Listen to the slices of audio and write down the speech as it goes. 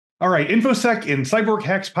All right, Infosec and Cyberwork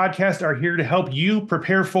Hacks podcast are here to help you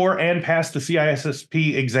prepare for and pass the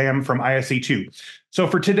CISSP exam from ISC2. So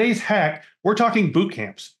for today's hack, we're talking boot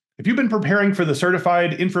camps. If you've been preparing for the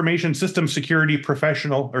Certified Information System Security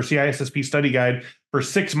Professional or CISSP study guide for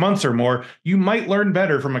 6 months or more, you might learn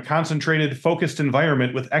better from a concentrated, focused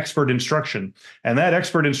environment with expert instruction. And that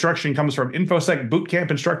expert instruction comes from Infosec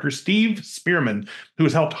bootcamp instructor Steve Spearman, who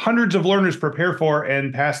has helped hundreds of learners prepare for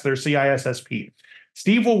and pass their CISSP.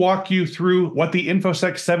 Steve will walk you through what the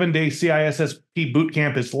Infosec 7-day CISSP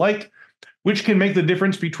bootcamp is like, which can make the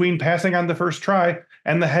difference between passing on the first try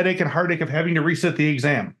and the headache and heartache of having to resit the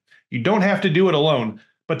exam. You don't have to do it alone,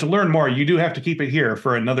 but to learn more, you do have to keep it here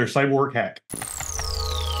for another Cyberwork hack.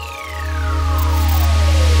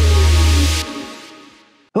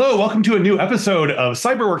 Hello, welcome to a new episode of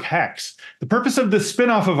Cyberwork Hacks. The purpose of this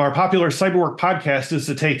spin-off of our popular Cyberwork podcast is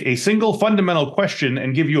to take a single fundamental question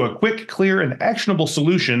and give you a quick, clear, and actionable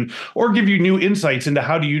solution, or give you new insights into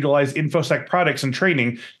how to utilize Infosec products and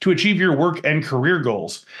training to achieve your work and career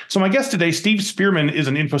goals. So my guest today, Steve Spearman, is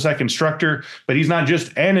an Infosec instructor, but he's not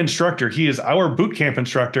just an instructor. He is our bootcamp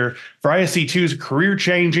instructor for ISC2's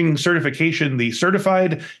career-changing certification, the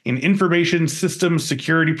Certified in Information Systems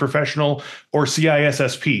Security Professional, or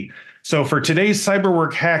CISSP. So for today's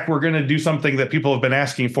Cyberwork hack, we're going to do something that people have been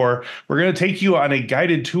asking for. We're going to take you on a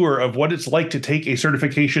guided tour of what it's like to take a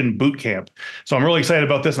certification boot camp. So I'm really excited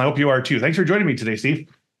about this, and I hope you are too. Thanks for joining me today, Steve.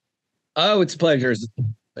 Oh, it's a pleasure,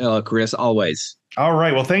 Chris, always. All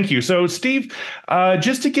right. Well, thank you. So, Steve,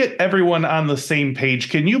 just to get everyone on the same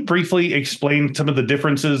page, can you briefly explain some of the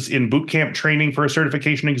differences in boot camp training for a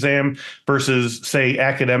certification exam versus, say,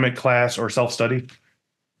 academic class or self-study?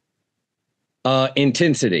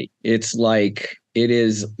 Intensity. It's like it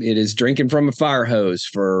is drinking from a fire hose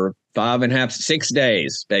for 5.5, 6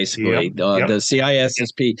 days, basically. Yep. The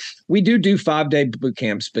CISSP, we do 5-day boot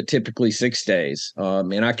camps, but typically 6 days.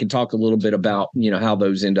 And I can talk a little bit about, how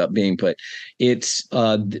those end up being, but it's,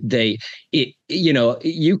 you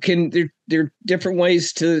can, there are different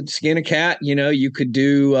ways to skin a cat. You could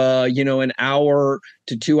do, an hour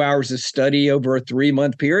to 2 hours of study over a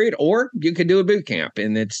 3-month period, or you could do a boot camp,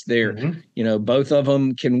 and it's there. Both of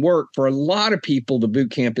them can work. For a lot of people, the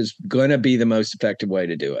boot camp is going to be the most effective way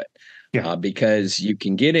to do it. Because you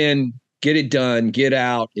can get in, get it done, get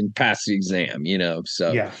out, and pass the exam,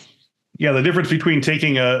 so. Yeah, the difference between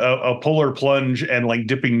taking a polar plunge and like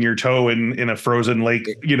dipping your toe in a frozen lake,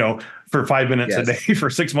 for 5 minutes a day for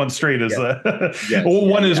 6 months straight is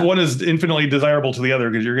one is infinitely desirable to the other,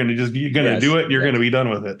 because you're going to do it. You're going to be done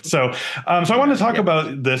with it. So I want to talk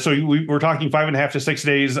about this. So we're talking 5.5 to 6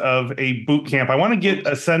 days of a boot camp. I want to get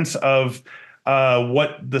a sense of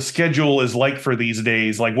what the schedule is like for these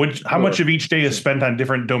days. Like how much of each day is spent on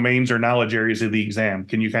different domains or knowledge areas of the exam?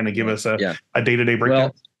 Can you kind of give us a day-to-day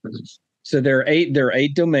breakdown? Well, so there are eight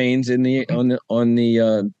domains in the in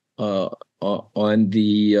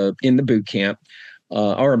the boot camp.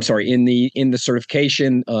 In the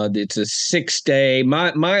certification. It's a 6-day.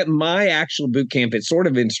 My actual boot camp, it's sort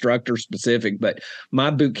of instructor specific, but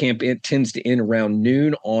my boot camp, it tends to end around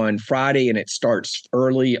noon on Friday, and it starts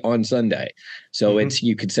early on Sunday. So it's,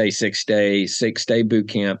 you could say 6-day boot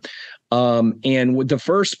camp. And with the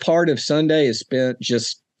first part of Sunday is spent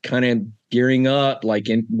just kind of gearing up.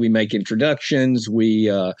 We make introductions.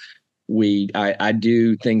 I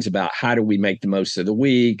do things about how do we make the most of the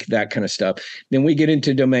week, that kind of stuff. Then we get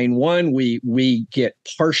into domain one. We get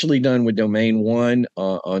partially done with domain one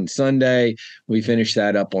on Sunday. We finish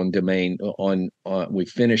that up on domain we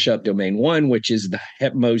finish up domain one, which is the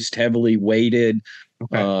most heavily weighted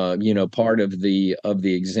part of the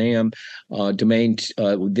exam.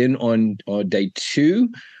 Then on day 2,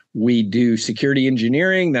 we do security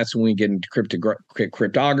engineering. That's when we get into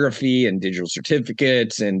cryptography and digital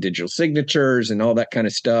certificates and digital signatures and all that kind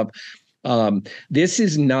of stuff. This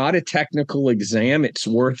is not a technical exam. It's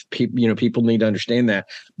worth people need to understand that,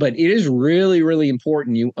 but it is really, really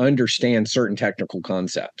important you understand certain technical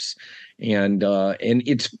concepts. And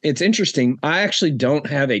it's interesting. I actually don't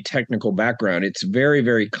have a technical background. It's very,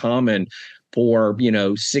 very common for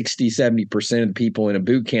 60-70% of the people in a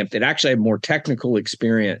boot camp that actually have more technical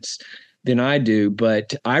experience than I do,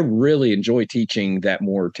 but I really enjoy teaching that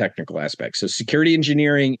more technical aspect. So security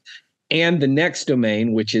engineering, and the next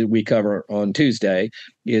domain, which we cover on Tuesday,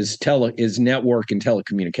 is network and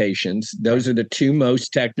telecommunications. Those are the two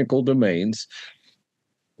most technical domains.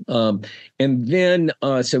 Um, and then,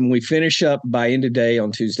 so when we finish up by end of day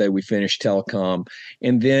on Tuesday, we finish telecom.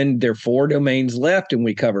 And then there are 4 domains left, and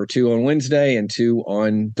we cover 2 on Wednesday and 2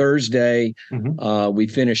 on Thursday. We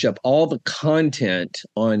finish up all the content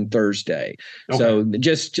on Thursday. Okay. So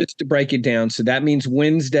just to break it down, so that means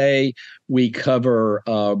Wednesday we cover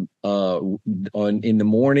in the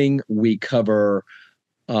morning we cover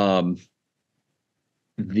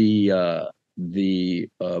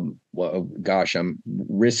well, gosh, I'm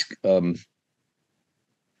risk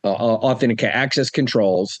authenticate access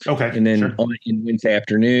controls. Okay. And then Sure. in Wednesday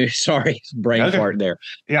afternoon, sorry, brain fart there.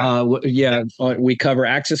 Yeah. We cover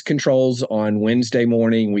access controls on Wednesday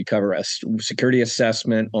morning. We cover a security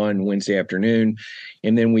assessment on Wednesday afternoon.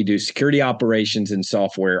 And then we do security operations and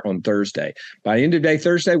software on Thursday. By end of day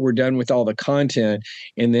Thursday, we're done with all the content.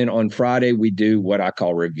 And then on Friday, we do what I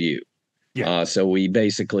call review. Yeah. So we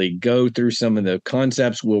basically go through some of the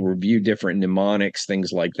concepts. We'll review different mnemonics,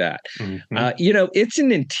 things like that. It's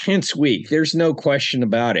an intense week. There's no question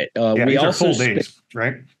about it. We these also are full days,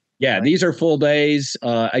 right? Yeah, these are full days.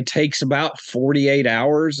 It takes about 48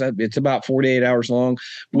 hours. It's about 48 hours long.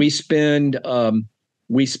 We spend a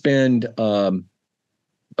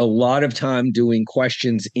lot of time doing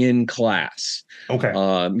questions in class. Okay.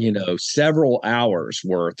 Several hours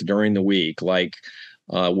worth during the week, like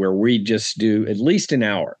where we just do at least an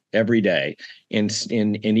hour every day, and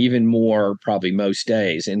even more probably most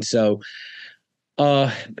days. And so,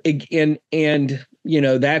 it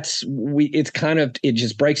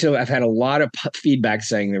just breaks it. I've had a lot of feedback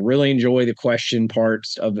saying they really enjoy the question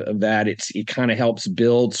parts of that. It kind of helps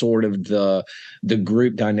build sort of the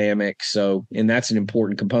group dynamic. So, and that's an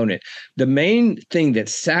important component. The main thing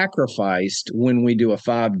that's sacrificed when we do a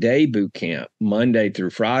 5-day boot camp, Monday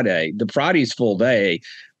through Friday, the Friday's full day,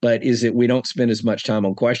 but is it we don't spend as much time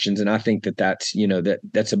on questions. And I think that's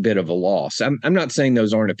a bit of a loss. I'm not saying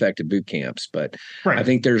those aren't effective boot camps, but Right. I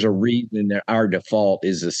think there's a reason that our default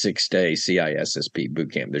is a 6-day CISSP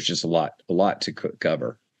boot camp. There's just a lot to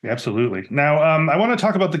cover. Absolutely. Now, I want to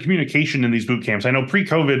talk about the communication in these boot camps. I know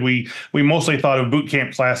pre-COVID, we mostly thought of boot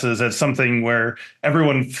camp classes as something where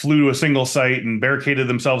everyone flew to a single site and barricaded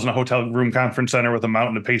themselves in a hotel room conference center with a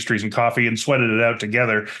mountain of pastries and coffee and sweated it out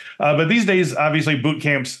together. But these days, obviously, boot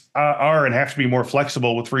camps are and have to be more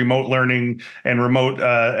flexible with remote learning and remote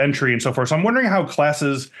entry and so forth. So I'm wondering how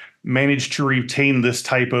classes manage to retain this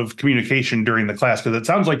type of communication during the class, because it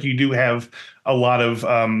sounds like you do have a lot of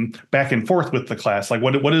back and forth with the class. Like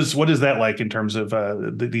what is that like in terms of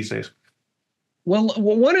these days? Well,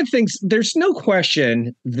 one of the things, there's no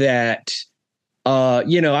question that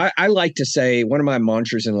I like to say one of my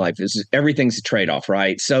mantras in life is everything's a trade-off,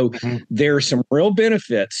 right? So there are some real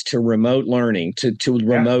benefits to remote learning, to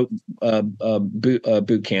remote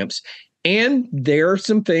boot camps. And there are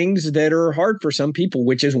some things that are hard for some people,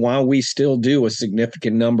 which is why we still do a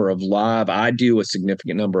significant number of live. I do a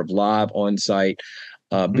significant number of live on-site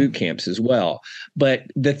boot camps as well. But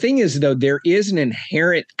the thing is, though, there is an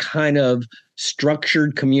inherent kind of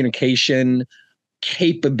structured communication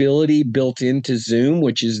capability built into Zoom,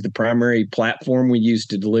 which is the primary platform we use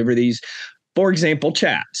to deliver these. For example,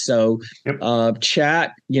 chat. So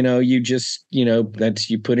chat, you just,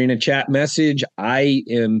 you put in a chat message. I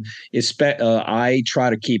try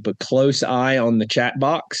to keep a close eye on the chat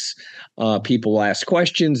box. People ask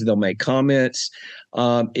questions, they'll make comments.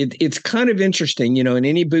 It's kind of interesting, in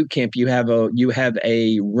any boot camp, you have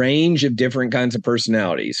a range of different kinds of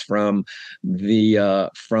personalities, from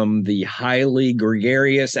the highly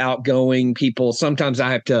gregarious, outgoing people. Sometimes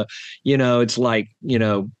I have to, it's like,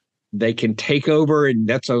 they can take over, and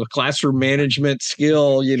that's a classroom management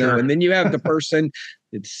skill, Sure. And then you have the person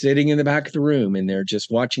that's sitting in the back of the room and they're just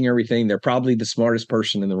watching everything. They're probably the smartest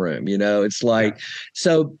person in the room, it's like,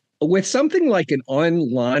 so with something like an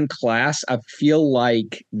online class, I feel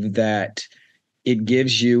like that it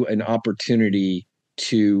gives you an opportunity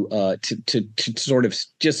to sort of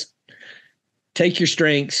just take your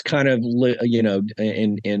strengths, kind of,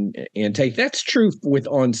 and take. That's true with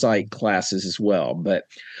on-site classes as well. But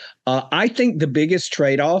I think the biggest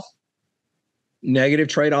negative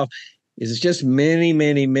trade-off, is just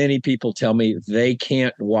many people tell me they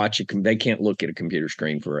can't they can't look at a computer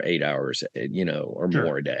screen for 8 hours, or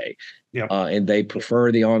more a day. And they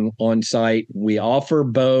prefer the on-site. We offer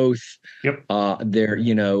both. We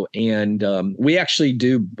actually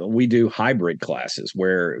do hybrid classes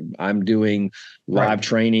where I'm doing live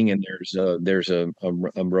training, and there's a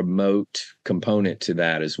remote component to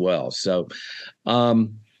that as well. So,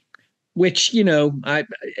 which I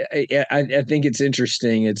think it's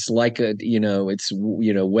interesting. It's like it's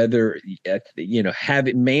whether have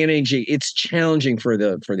it managing. It's challenging for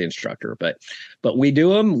the instructor, but we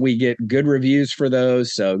do them. We get good reviews for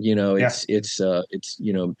those, so it's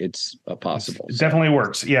possible. It definitely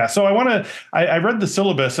works. Yeah. So I read the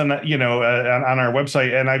syllabus and on our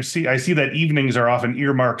website, and I see that evenings are often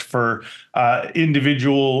earmarked for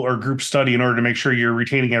individual or group study in order to make sure you're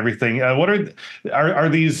retaining everything. What are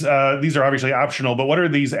these? These are obviously optional, but what are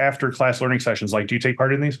these after class learning sessions like? Do you take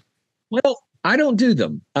part in these? Well, I don't do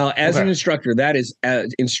them as an instructor. That is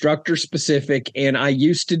instructor specific, and I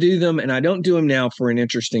used to do them, and I don't do them now for an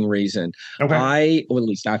interesting reason. At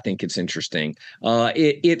least I think it's interesting.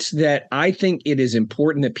 It's that I think it is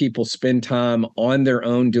important that people spend time on their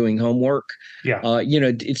own doing homework. Yeah.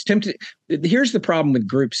 It's tempting. Here's the problem with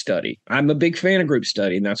group study. I'm a big fan of group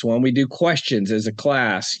study, and that's why we do questions as a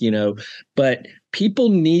class, but people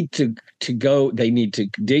need to go, they need to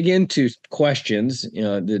dig into questions,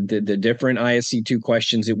 the different ISC2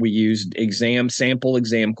 questions that we use, sample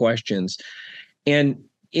exam questions. And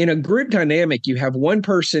in a group dynamic, you have one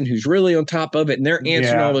person who's really on top of it, and they're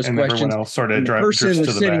answering all those questions. Everyone else sort of the person drifts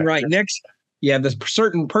to the sitting back. right next. Yeah, the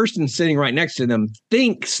certain person sitting right next to them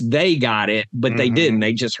thinks they got it, but they didn't.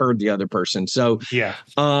 They just heard the other person. So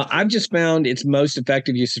I've just found it's most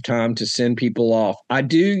effective use of time to send people off. I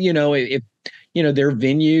do, if there are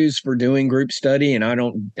venues for doing group study, and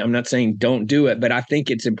I'm not saying don't do it, but I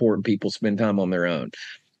think it's important people spend time on their own.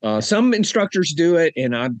 Some instructors do it,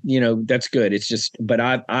 and that's good. It's just, but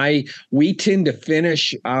we tend to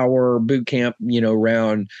finish our boot camp,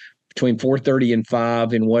 around between 4:30 and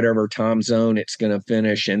 5 in whatever time zone it's going to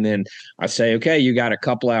finish. And then I say, okay, you got a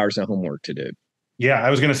couple hours of homework to do. Yeah, I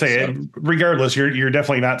was going to say, regardless, you're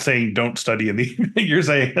definitely not saying don't study in the evening. You're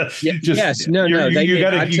saying you got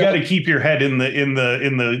to keep your head in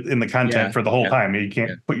the content for the whole time. You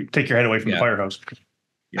can't take your head away from the fire hose.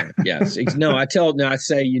 Yes. No, I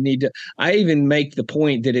say you need to. I even make the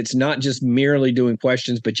point that it's not just merely doing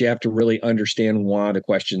questions, but you have to really understand why the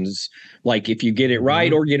questions. Like if you get it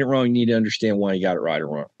right or get it wrong, you need to understand why you got it right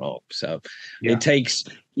or wrong. So it takes.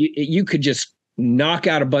 You could just knock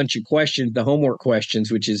out a bunch of questions, the homework questions,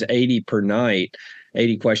 which is 80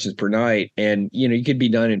 questions per night. And, you could be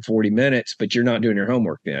done in 40 minutes, but you're not doing your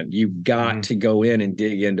homework then. You've got to go in and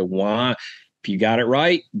dig into why. If you got it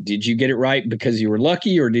right, did you get it right because you were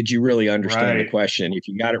lucky, or did you really understand the question? If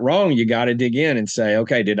you got it wrong, you got to dig in and say,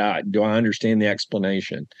 okay, do I understand the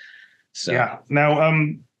explanation? So now,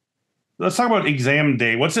 let's talk about exam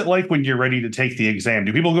day. What's it like when you're ready to take the exam?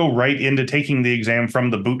 Do people go right into taking the exam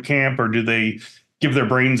from the boot camp, or do they give their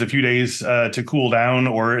brains a few days to cool down?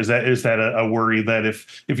 Or is that a worry that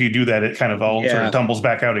if you do that, it kind of all sort of tumbles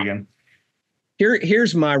back out again?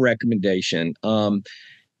 Here's my recommendation.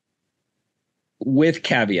 With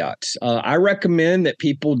caveats, I recommend that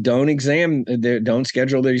people don't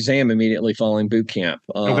schedule their exam immediately following boot camp.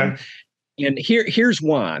 And here's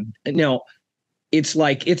why. Now, it's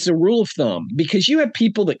a rule of thumb, because you have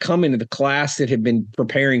people that come into the class that have been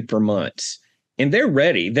preparing for months, and they're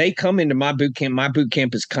ready. They come into my boot camp. My boot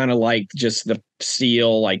camp is kind of like just the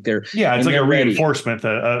seal, like they're it's like a reinforcement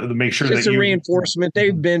to make sure it's a reinforcement.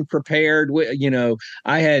 They've been prepared.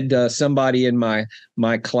 I had somebody in my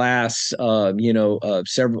class,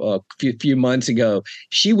 few months ago.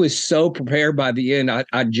 She was so prepared by the end.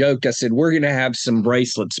 I joked. I said, "We're going to have some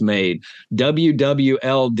bracelets made.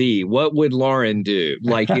 WWLD. What would Lauren do?"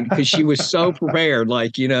 Because she was so prepared.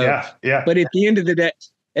 But at the end of the day.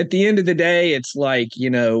 It's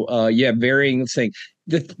you have varying things.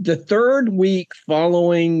 The third week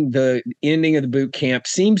following the ending of the boot camp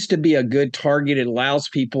seems to be a good target. It allows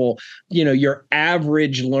people, your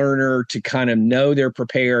average learner, to kind of know they're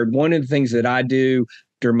prepared. One of the things that I do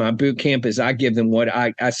during my boot camp is I give them what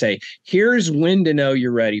I say, here's when to know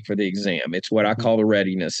you're ready for the exam. It's what I call the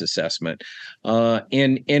readiness assessment.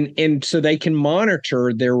 And so they can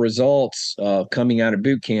monitor their results coming out of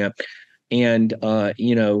boot camp. And,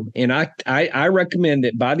 and I recommend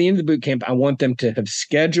that by the end of the boot camp, I want them to have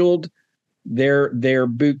scheduled their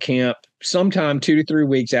boot camp sometime 2 to 3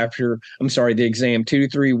 weeks after, the exam, 2 to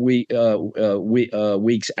 3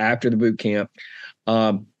 weeks after the boot camp.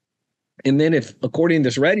 And then if, according to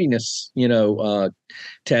this readiness,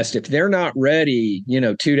 test, if they're not ready,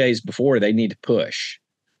 2 days before, they need to push.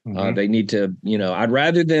 They need to, I'd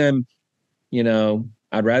rather them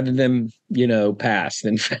pass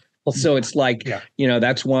than fail. So it's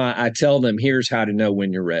that's why I tell them, here's how to know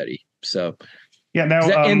when you're ready. So now,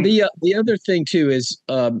 and the other thing too is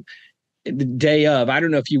the day of, I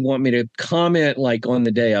don't know if you want me to comment like on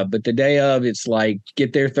the day of, but the day of, it's like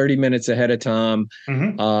get there 30 minutes ahead of time,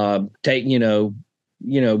 take,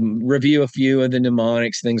 review a few of the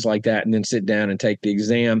mnemonics, things like that, and then sit down and take the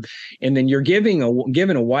exam. And then you're given a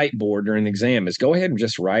whiteboard during the exam is go ahead and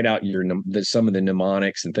just write out some of the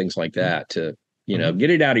mnemonics and things like that to, get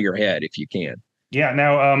it out of your head if you can. Yeah.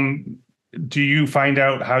 Now, do you find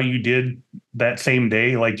out how you did that same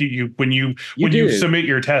day? Like, when you submit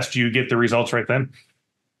your test, do you get the results right then?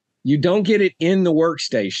 You don't get it in the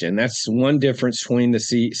workstation. That's one difference between the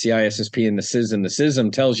CISSP and the CISM. The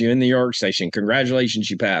CISM tells you in the workstation,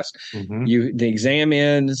 congratulations, you passed. The exam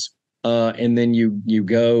ends, and then you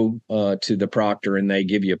go to the proctor, and they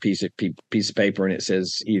give you a piece of paper, and it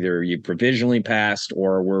says either you provisionally passed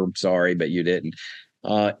or we're sorry, but you didn't.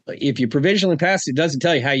 If you provisionally pass, it doesn't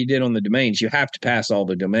tell you how you did on the domains. You have to pass all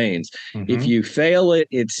the domains. If you fail it,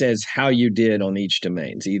 it says how you did on each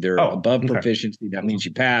domains, either above proficiency, that means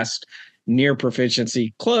you passed, near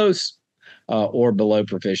proficiency, close, or below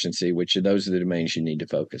proficiency, which those are the domains you need to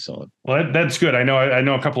focus on. Well, that's good. I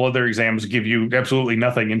know a couple other exams give you absolutely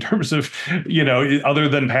nothing in terms of, other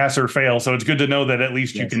than pass or fail. So it's good to know that at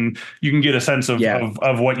least you can get a sense of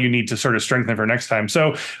what you need to sort of strengthen for next time.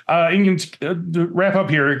 So you can wrap up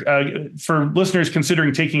here for listeners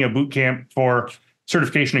considering taking a boot camp for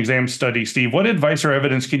certification exam study. Steve, what advice or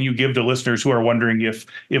evidence can you give to listeners who are wondering if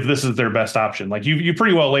this is their best option? Like you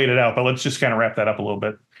pretty well laid it out, but let's just kind of wrap that up a little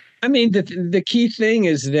bit. I mean, the key thing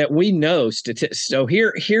is that we know statistics. So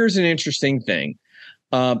here's an interesting thing.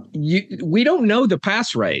 We don't know the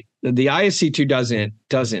pass rate. The ISC2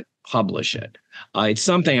 doesn't publish it. It's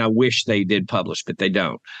something I wish they did publish, but they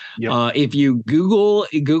don't. Yep. If you Google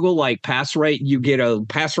like pass rate, you get a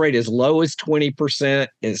pass rate as low as 20%,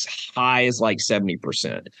 as high as like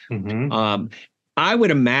 70%. I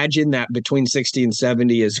would imagine that between 60 and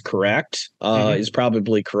 70 is correct. Is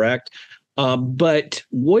probably correct. But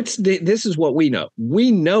this is what we know. We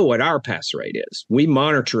know what our pass rate is. We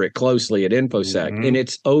monitor it closely at Infosec, and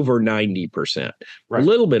it's over 90%. Right. A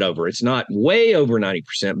little bit over. It's not way over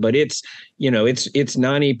 90%, but it's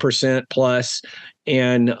 90% plus.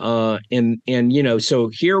 And so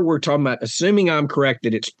here we're talking about, assuming I'm correct,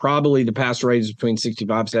 that it's probably the pass rate is between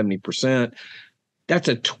 65, 70%. That's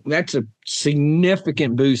a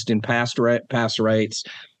significant boost in pass rates.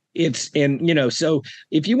 So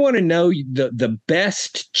if you want to know the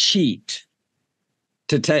best cheat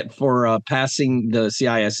to take for passing the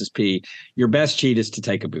CISSP, your best cheat is to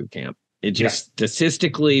take a boot camp. It just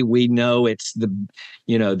statistically, we know it's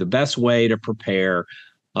the best way to prepare.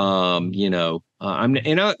 I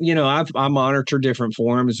monitor different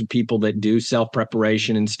forums of people that do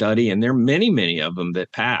self-preparation and study, and there are many of them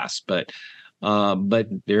that pass, but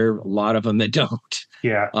there are a lot of them that don't.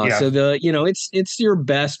 So it's your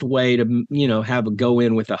best way to, go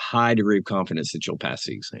in with a high degree of confidence that you'll pass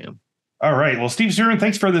the exam. All right. Well, Steve Spearman,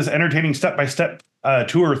 thanks for this entertaining step-by-step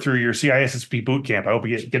tour through your CISSP boot camp. I hope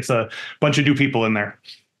it gets a bunch of new people in there.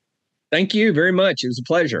 Thank you very much. It was a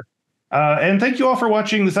pleasure. And thank you all for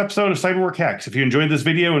watching this episode of Cyberwork Hacks. If you enjoyed this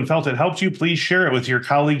video and felt it helped you, please share it with your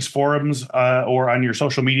colleagues' forums or on your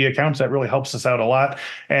social media accounts. That really helps us out a lot.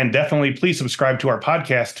 And definitely please subscribe to our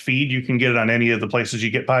podcast feed. You can get it on any of the places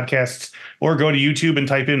you get podcasts, or go to YouTube and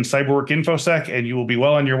type in Cyberwork Infosec, and you will be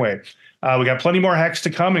well on your way. We got plenty more hacks to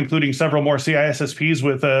come, including several more CISSPs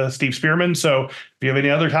with Steve Spearman. So if you have any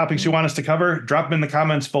other topics you want us to cover, drop them in the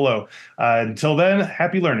comments below. Until then,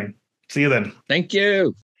 happy learning. See you then. Thank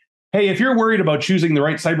you. Hey, if you're worried about choosing the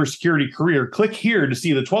right cybersecurity career, click here to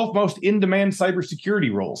see the 12 most in-demand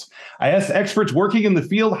cybersecurity roles. I asked experts working in the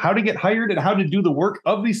field how to get hired and how to do the work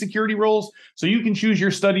of these security roles so you can choose your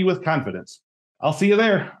study with confidence. I'll see you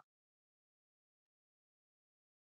there.